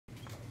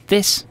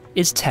This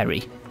is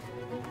Terry.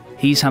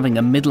 He's having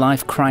a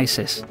midlife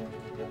crisis.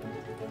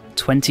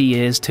 20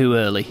 years too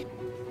early.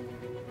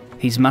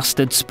 He's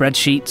mastered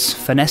spreadsheets,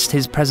 finessed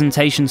his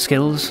presentation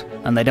skills,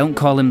 and they don't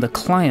call him the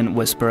client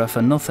whisperer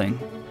for nothing.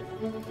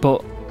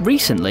 But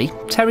recently,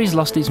 Terry's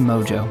lost his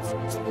mojo.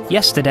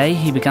 Yesterday,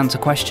 he began to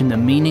question the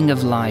meaning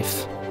of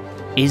life.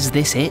 Is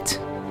this it?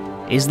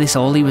 Is this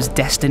all he was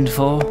destined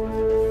for?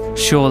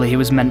 Surely he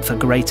was meant for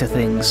greater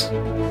things.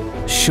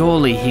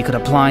 Surely he could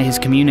apply his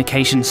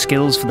communication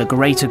skills for the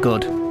greater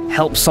good,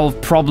 help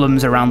solve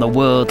problems around the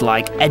world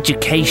like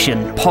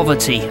education,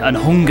 poverty and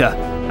hunger,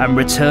 and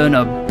return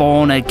a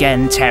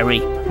born-again Terry,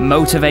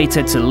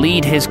 motivated to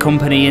lead his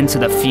company into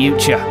the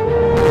future.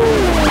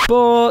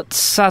 But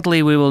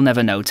sadly we will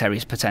never know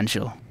Terry's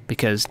potential,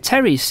 because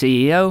Terry's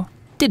CEO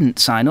didn't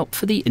sign up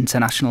for the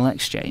International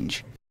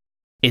Exchange.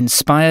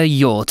 Inspire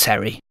your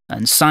Terry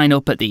and sign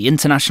up at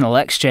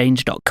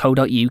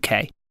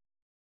theinternationalexchange.co.uk.